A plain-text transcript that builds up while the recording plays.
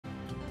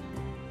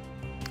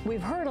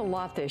We've heard a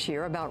lot this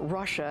year about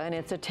Russia and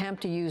its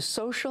attempt to use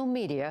social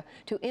media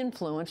to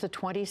influence the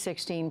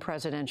 2016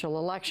 presidential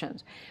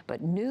elections.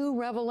 But new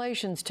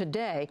revelations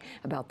today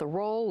about the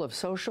role of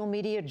social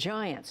media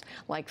giants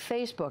like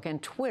Facebook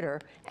and Twitter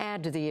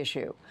add to the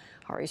issue.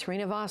 Hari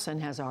Srinivasan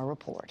has our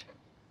report.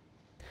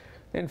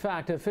 In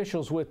fact,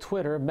 officials with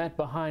Twitter met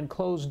behind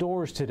closed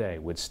doors today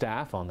with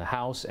staff on the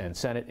House and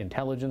Senate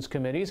Intelligence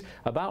Committees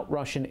about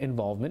Russian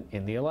involvement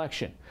in the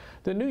election.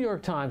 The New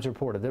York Times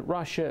reported that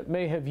Russia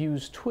may have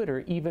used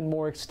Twitter even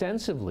more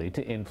extensively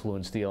to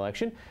influence the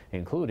election,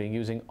 including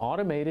using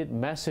automated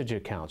message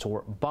accounts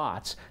or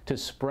bots to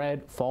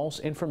spread false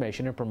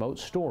information and promote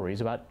stories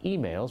about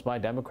emails by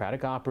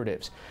Democratic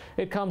operatives.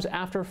 It comes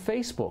after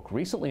Facebook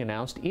recently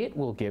announced it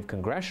will give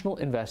congressional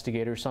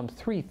investigators some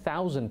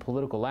 3,000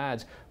 political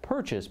ads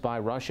purchased by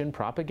Russian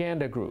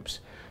propaganda groups.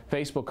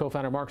 Facebook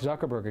co-founder Mark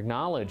Zuckerberg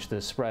acknowledged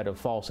the spread of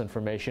false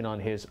information on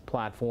his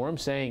platform,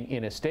 saying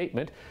in a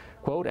statement,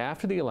 quote,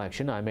 "After the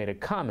election, I made a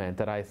comment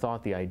that I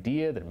thought the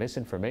idea that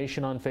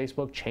misinformation on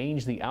Facebook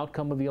changed the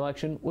outcome of the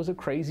election was a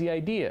crazy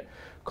idea.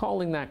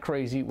 Calling that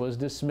crazy was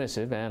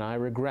dismissive, and I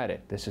regret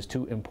it. This is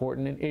too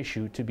important an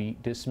issue to be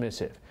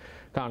dismissive."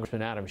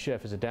 Congressman Adam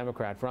Schiff is a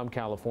Democrat from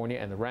California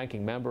and the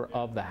ranking member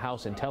of the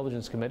House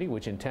Intelligence Committee,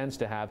 which intends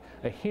to have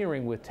a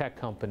hearing with tech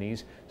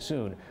companies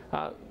soon.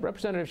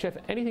 Representative Schiff,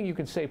 anything you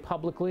can say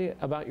publicly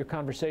about your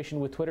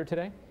conversation with Twitter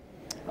today?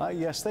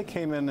 Yes, they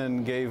came in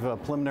and gave a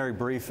preliminary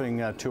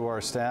briefing to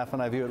our staff,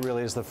 and I view it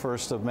really as the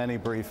first of many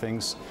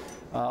briefings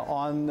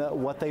on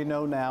what they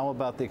know now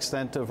about the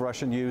extent of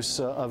Russian use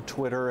of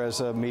Twitter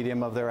as a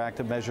medium of their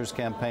active measures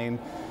campaign.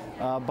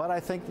 But I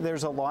think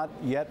there's a lot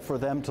yet for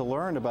them to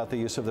learn about the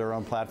use of their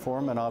own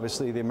platform, and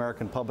obviously the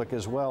American public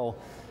as well.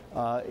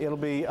 It'll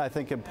be, I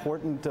think,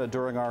 important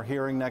during our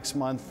hearing next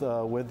month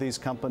with these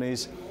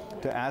companies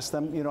to ask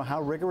them, how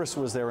rigorous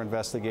was their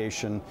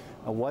investigation?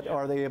 What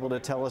are they able to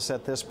tell us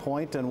at this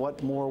point, and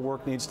what more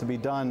work needs to be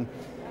done?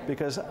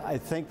 Because I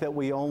think that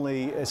we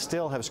only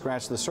still have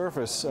scratched the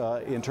surface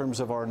in terms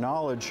of our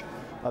knowledge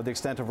of the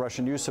extent of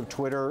Russian use of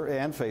Twitter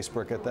and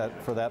Facebook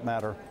for that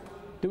matter.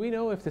 Do we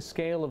know if the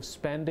scale of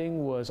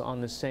spending was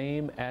on the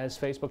same as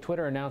Facebook?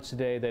 Twitter announced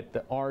today that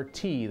the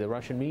RT, the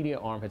Russian media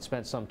arm, had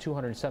spent some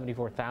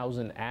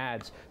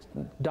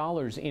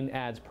 $274,000 in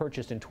ads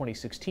purchased in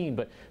 2016.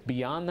 But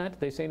beyond that, did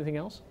they say anything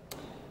else?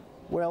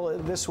 Well,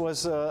 this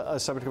was a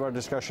subject of our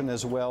discussion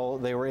as well.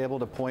 They were able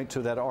to point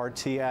to that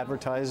RT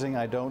advertising.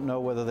 I don't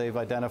know whether they've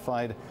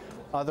identified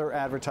other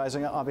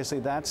advertising. Obviously,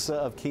 that's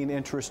of keen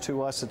interest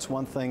to us. It's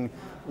one thing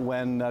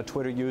when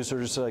Twitter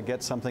users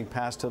get something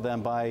passed to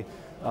them by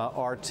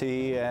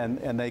RT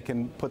and they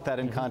can put that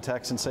in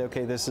context and say,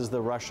 okay, this is the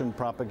Russian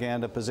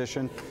propaganda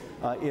position.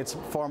 It's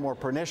far more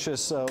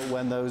pernicious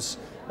when those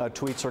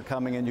tweets are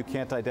coming and you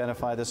can't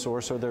identify the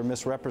source or they're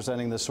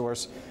misrepresenting the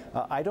source.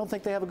 I don't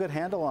think they have a good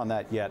handle on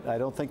that yet. I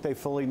don't think they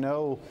fully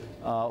know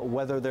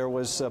whether there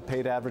was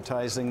paid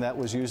advertising that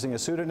was using a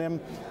pseudonym,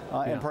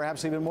 and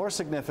perhaps even more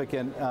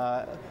significant,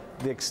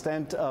 the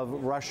extent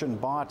of Russian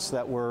bots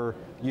that were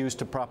used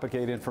to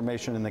propagate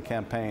information in the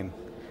campaign.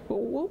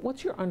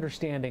 What's your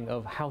understanding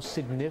of how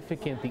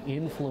significant the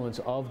influence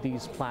of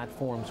these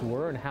platforms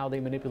were and how they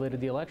manipulated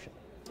the election?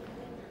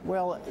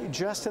 Well,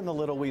 just in the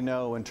little we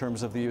know in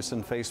terms of the use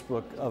of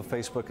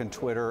Facebook and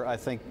Twitter, I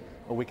think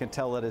we can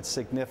tell that it's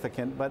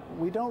significant, but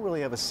we don't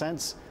really have a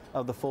sense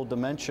of the full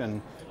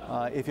dimension.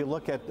 If you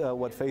look at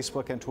what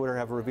Facebook and Twitter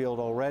have revealed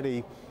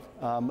already,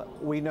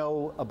 we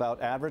know about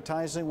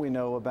advertising, we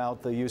know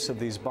about the use of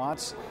these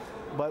bots,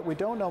 but we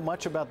don't know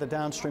much about the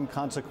downstream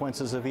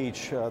consequences of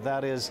each.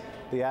 That is,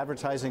 the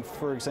advertising,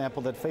 for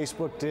example, that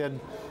Facebook did,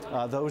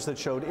 those that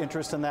showed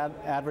interest in that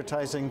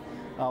advertising,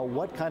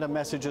 what kind of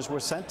messages were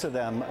sent to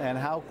them, and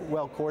how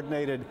well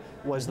coordinated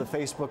was the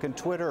Facebook and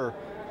Twitter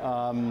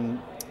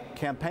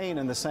campaign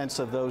in the sense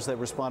of those that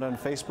responded on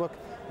Facebook?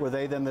 Were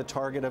they then the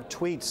target of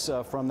tweets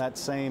from that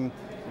same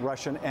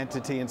Russian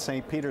entity in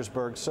St.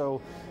 Petersburg?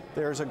 So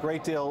there's a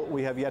great deal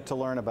we have yet to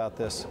learn about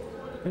this.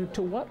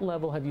 To what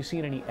level have you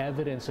seen any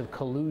evidence of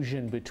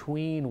collusion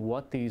between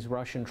what these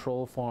Russian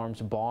troll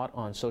farms bought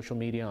on social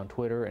media, on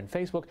Twitter and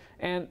Facebook,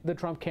 and the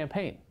Trump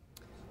campaign?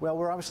 Well,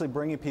 we're obviously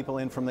bringing people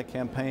in from the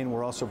campaign.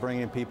 We're also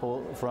bringing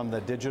people from the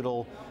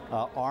digital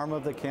arm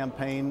of the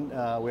campaign.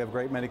 We have a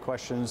great many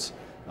questions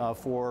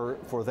for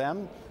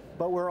them.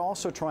 But we're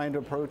also trying to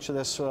approach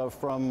this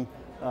from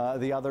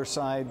the other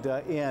side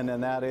in,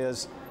 and that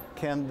is,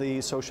 can the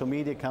social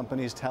media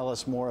companies tell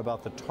us more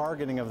about the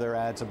targeting of their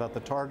ads, about the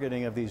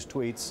targeting of these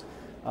tweets?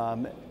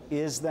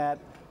 Is it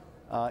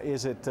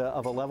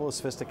of a level of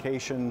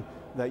sophistication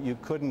that you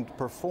couldn't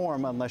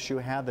perform unless you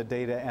had the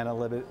data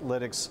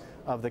analytics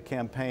of the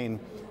campaign?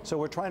 So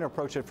we're trying to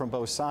approach it from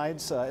both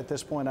sides. At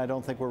this point, I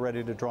don't think we're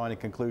ready to draw any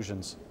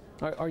conclusions.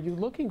 Are you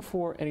looking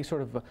for any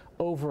sort of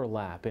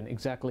overlap in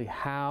exactly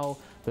how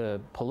the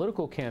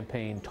political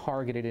campaign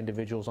targeted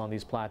individuals on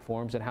these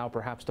platforms and how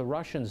perhaps the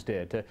Russians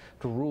did to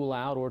rule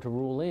out or to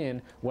rule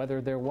in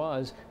whether there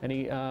was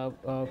any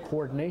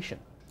coordination?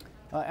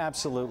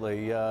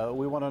 Absolutely.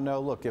 We want to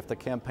know, look, if the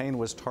campaign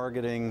was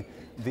targeting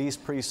these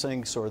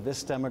precincts or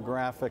this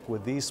demographic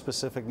with these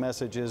specific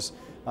messages,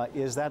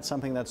 is that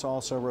something that's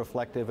also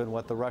reflective in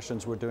what the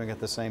Russians were doing at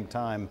the same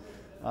time?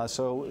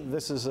 So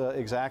this is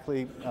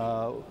exactly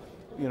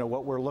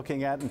what we're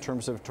looking at in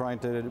terms of trying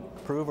to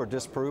prove or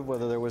disprove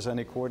whether there was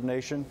any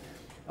coordination.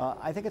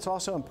 I think it's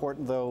also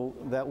important, though,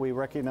 that we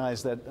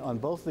recognize that on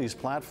both these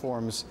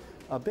platforms,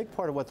 a big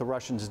part of what the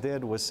Russians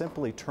did was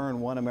simply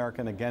turn one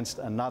American against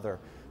another.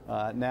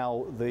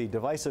 Now, the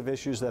divisive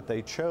issues that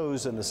they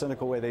chose and the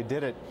cynical way they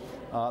did it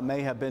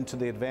may have been to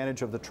the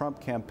advantage of the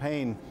Trump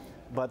campaign,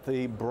 but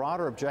the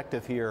broader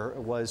objective here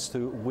was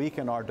to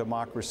weaken our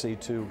democracy,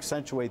 to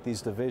accentuate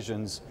these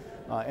divisions,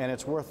 and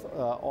it's worth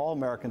all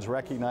Americans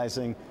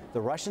recognizing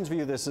the Russians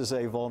view this as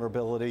a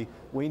vulnerability.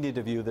 We need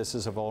to view this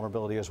as a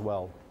vulnerability as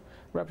well.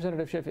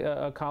 Representative Schiff,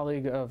 a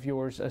colleague of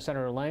yours,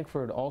 Senator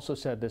Lankford, also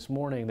said this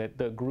morning that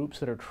the groups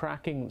that are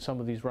tracking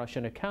some of these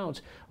Russian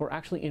accounts were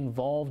actually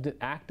involved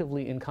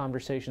actively in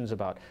conversations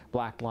about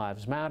Black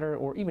Lives Matter,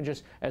 or even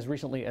just as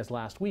recently as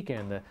last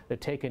weekend, the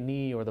Take a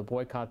Knee or the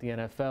Boycott the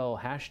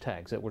NFL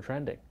hashtags that were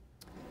trending.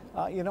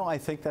 I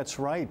think that's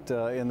right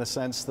in the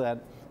sense that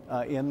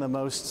in the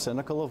most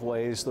cynical of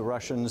ways, the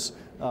Russians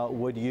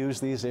would use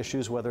these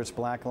issues, whether it's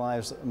Black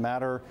Lives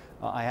Matter.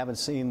 I haven't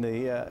seen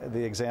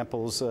the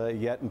examples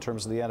yet in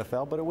terms of the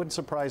NFL, but it wouldn't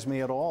surprise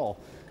me at all.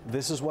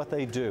 This is what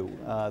they do.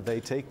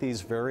 They take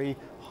these very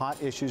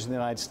hot issues in the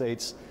United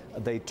States,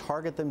 they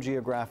target them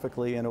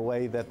geographically in a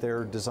way that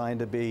they're designed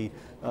to be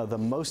the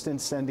most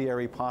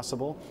incendiary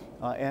possible.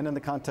 And in the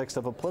context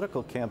of a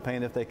political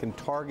campaign, if they can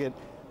target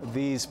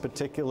these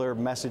particular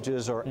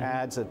messages or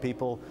ads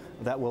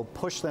that will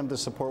push them to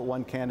support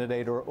one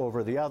candidate or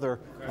over the other,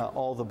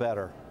 all the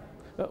better.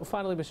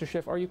 Finally, Mr.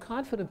 Schiff, are you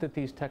confident that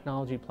these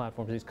technology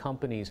platforms, these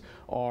companies,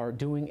 are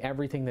doing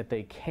everything that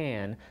they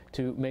can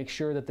to make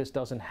sure that this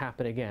doesn't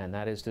happen again?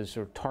 That is, to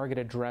sort of target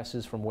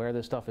addresses from where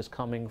this stuff is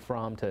coming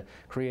from, to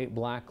create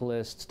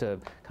blacklists, to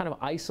kind of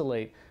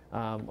isolate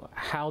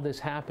how this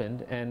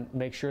happened and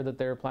make sure that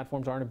their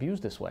platforms aren't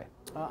abused this way?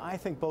 I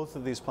think both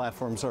of these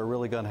platforms are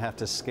really going to have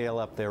to scale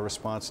up their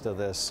response to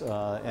this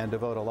and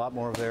devote a lot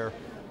more of their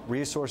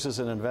resources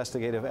and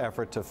investigative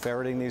effort to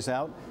ferreting these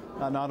out,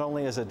 not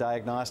only as a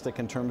diagnostic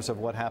in terms of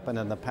what happened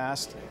in the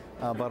past,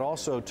 but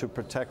also to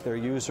protect their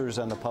users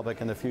and the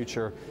public in the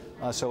future.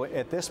 So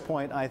at this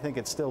point, I think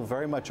it's still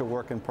very much a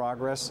work in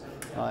progress,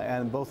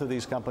 and both of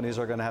these companies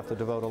are going to have to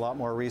devote a lot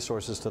more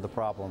resources to the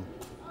problem.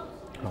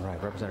 All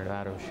right, Representative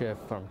Adam Schiff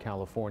from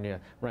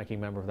California,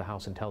 ranking member of the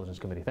House Intelligence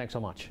Committee. Thanks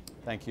so much.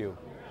 Thank you.